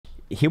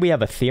here we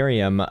have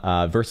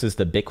Ethereum versus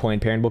the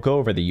Bitcoin pair, and we'll go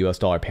over the US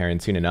dollar pair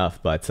soon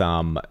enough. But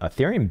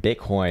Ethereum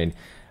Bitcoin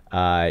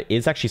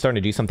is actually starting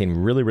to do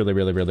something really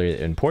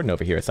important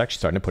over here. It's actually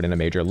starting to put in a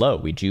major low.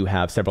 We do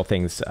have several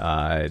things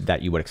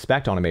that you would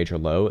expect on a major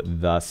low,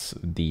 thus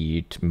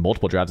the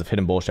multiple drives of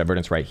hidden bullish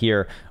divergence right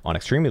here on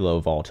extremely low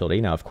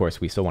volatility. Now, of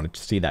course, we still want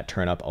to see that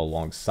turn up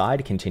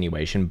alongside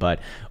continuation, but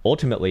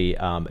ultimately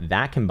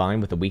that combined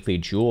with the weekly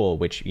jewel,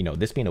 which,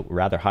 this being a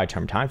rather high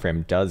term time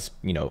frame, does,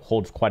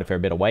 hold quite a fair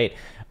bit of weight,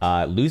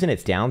 losing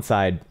its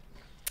downside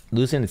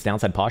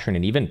posturing,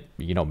 and even,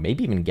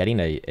 maybe even getting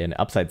an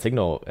upside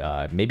signal,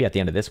 maybe at the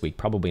end of this week,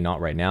 probably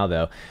not right now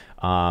though,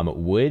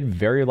 would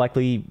very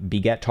likely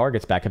beget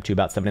targets back up to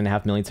about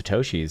 7.5 million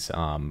Satoshis,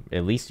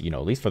 at least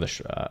for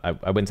the,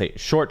 I wouldn't say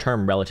short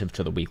term relative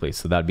to the weekly.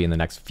 So that'd be in the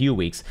next few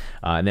weeks.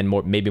 And then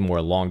maybe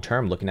more long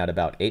term, looking at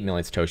about 8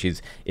 million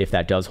Satoshis if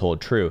that does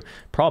hold true.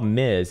 Problem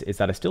is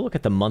that I still look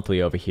at the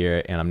monthly over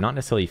here and I'm not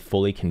necessarily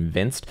fully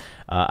convinced.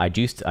 I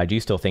do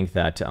still think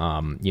that,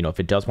 if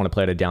it does want to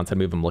play at a downside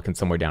move, I'm looking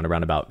somewhere down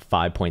around about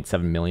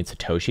 5.7 million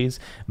Satoshis.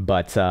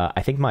 But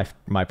I think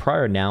my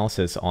prior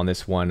analysis on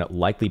this one,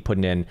 likely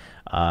putting in,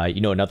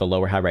 another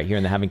lower high right here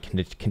and then having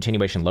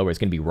continuation lower, is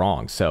going to be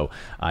wrong. So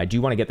I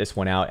do want to get this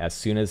one out as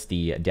soon as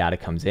the data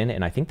comes in.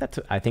 And I think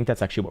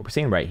that's actually what we're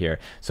seeing right here.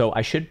 So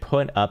I should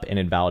put up an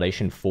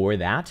invalidation for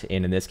that.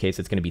 And in this case,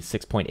 it's going to be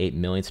 6.8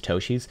 million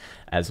Satoshis,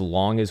 as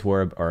long as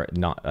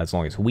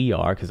we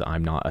are, because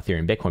I'm not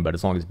Ethereum Bitcoin, but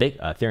as long as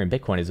Ethereum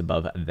Bitcoin is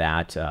above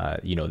that,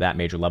 that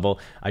major level.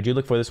 I do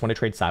look for this one to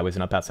trade sideways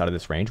and up outside of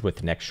this range,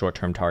 with next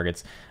short-term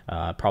targets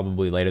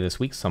probably later this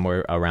week,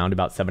 somewhere around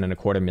about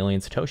 7.25 million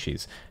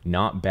Satoshis.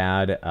 Not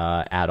bad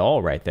at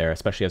all right there,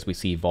 especially as we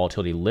see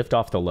volatility lift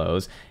off the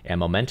lows and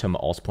momentum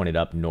also pointed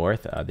up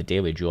north. The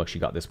daily jewel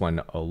actually got this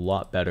one a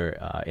lot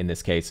better in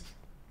this case.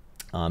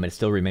 And it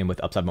still remained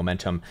with upside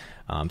momentum.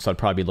 So I'd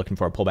probably be looking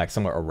for a pullback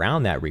somewhere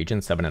around that region,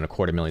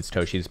 7.25 million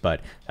Satoshis,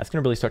 but that's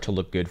going to really start to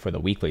look good for the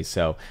weekly.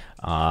 So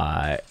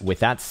with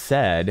that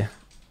said,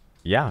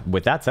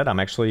 I'm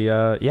actually,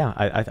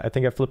 I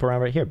think I flip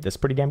around right here. That's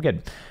pretty damn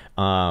good.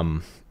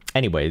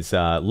 Anyways,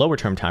 lower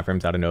term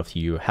timeframes, I don't know if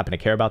you happen to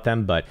care about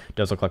them, but it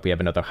does look like we have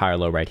another higher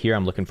low right here.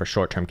 I'm looking for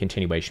short-term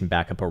continuation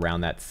back up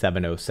around that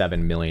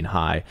 707 million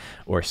high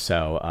or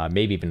so,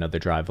 maybe even another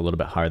drive a little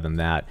bit higher than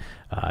that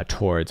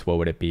towards, what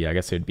would it be? I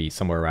guess it'd be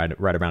somewhere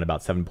right around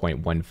about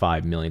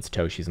 7.15 million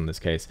Satoshis in this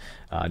case.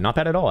 Not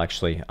bad at all,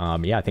 actually.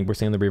 I think we're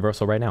seeing the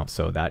reversal right now.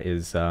 So that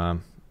is,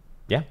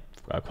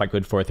 quite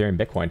good for Ethereum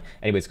Bitcoin.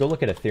 Anyways, go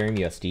look at Ethereum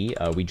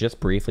USD. We just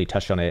briefly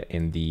touched on it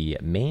in the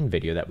main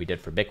video that we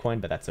did for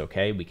Bitcoin, but that's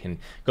okay. We can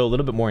go a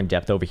little bit more in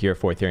depth over here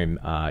for Ethereum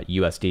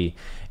USD.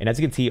 And as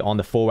you can see on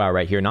the 4 hour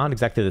right here, not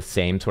exactly the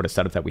same sort of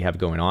setup that we have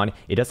going on.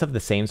 It does have the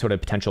same sort of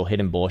potential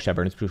hidden bullish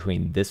divergence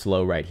between this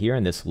low right here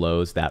and this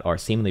lows that are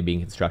seemingly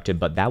being constructed,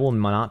 but that will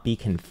not be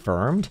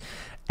confirmed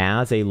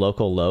as a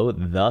local low,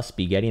 thus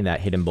be getting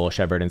that hidden bullish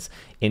divergence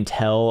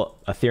until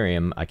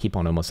Ethereum, I keep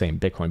on almost saying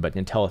Bitcoin, but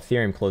until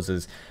Ethereum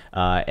closes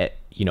at,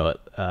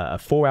 a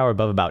 4 hour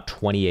above about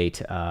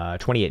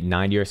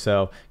 28.90 or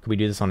so. Could we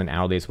do this on an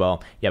hourly as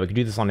well? Yeah, we could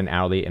do this on an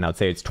hourly, and I would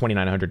say it's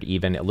 2,900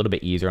 even, a little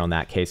bit easier on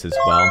that case as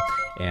well.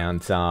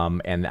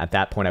 And at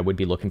that point, I would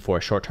be looking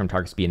for short-term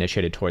targets to be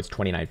initiated towards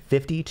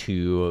 2,950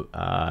 to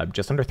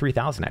just under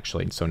 3,000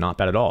 actually. So not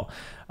bad at all.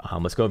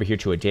 Let's go over here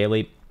to a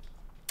daily.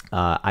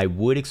 I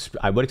would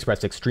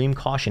express extreme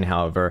caution,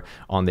 however,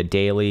 on the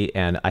daily,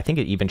 and I think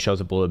it even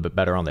shows up a little bit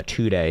better on the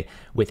 2-day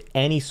with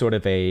any sort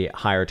of a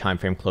higher time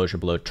frame closure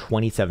below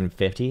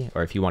 2750,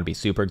 or if you want to be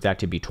super exact,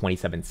 it'd be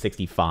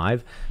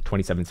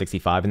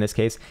 2765 in this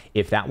case.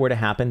 If that were to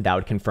happen, that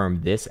would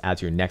confirm this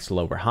as your next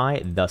lower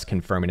high, thus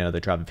confirming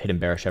another drive of hidden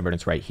bearish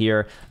evidence right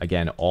here.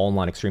 Again, all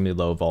on extremely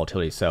low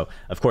volatility. So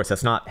of course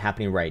that's not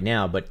happening right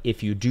now, but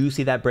if you do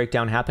see that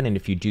breakdown happen, and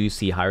if you do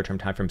see higher term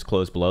timeframes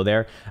close below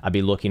there, I'd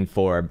be looking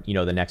for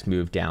the next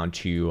move down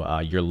to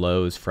your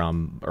lows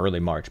from early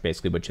March,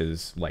 basically, which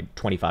is like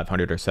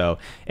 2,500 or so,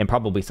 and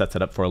probably sets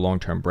it up for a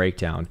long-term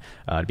breakdown,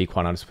 to be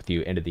quite honest with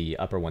you, into the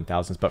upper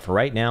 1,000s. But for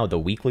right now, the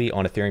weekly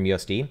on Ethereum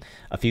USD,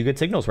 a few good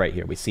signals right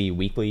here. We see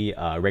weekly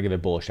regular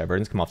bullish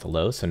divergence come off the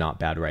lows, so not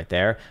bad right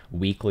there.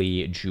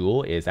 Weekly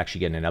jewel is actually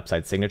getting an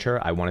upside signature.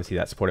 I want to see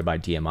that supported by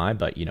DMI,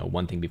 but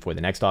one thing before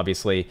the next,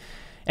 obviously.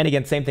 And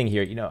again, same thing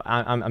here.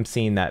 I'm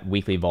seeing that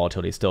weekly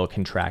volatility is still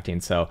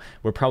contracting, so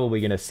we're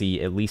probably going to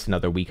see at least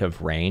another week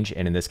of range.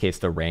 And in this case,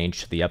 the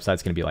range to the upside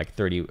is going to be like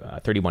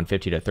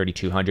 3,150 to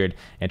 3,200,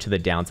 and to the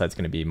downside is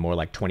going to be more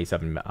like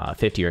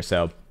 2,750 or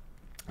so.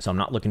 So I'm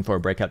not looking for a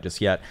breakout just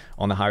yet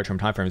on the higher term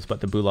timeframes,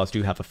 but the Bulas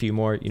do have a few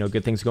more,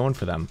 good things going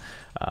for them.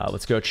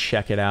 Let's go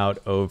check it out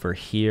over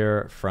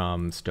here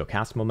from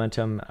stochastic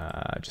momentum.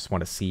 Just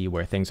want to see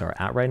where things are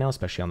at right now,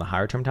 especially on the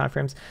higher term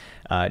timeframes.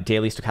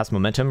 Daily stochastic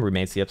momentum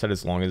remains the upside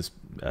as long as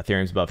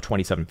Ethereum's above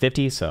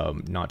 2750, so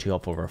not too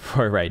helpful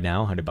for right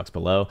now, $100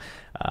 below.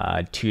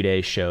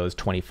 2-day shows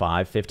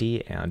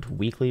 2550, and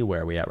weekly,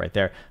 where are we at right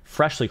there?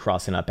 Freshly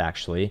crossing up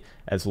actually,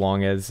 as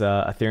long as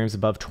Ethereum's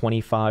above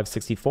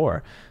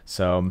 2564.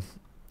 So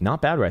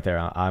not bad right there.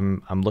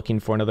 I'm looking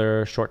for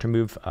another short-term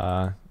move,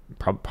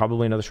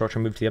 probably another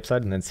short-term move to the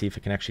upside, and then see if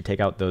it can actually take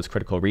out those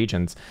critical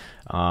regions.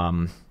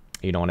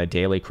 You know, on a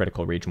daily,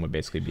 critical region would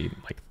basically be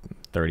like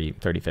 30,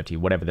 50,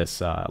 whatever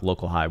this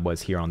local high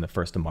was here on the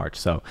 1st of March.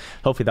 So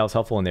hopefully that was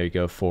helpful, and there you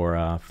go for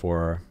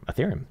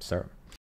Ethereum, sir.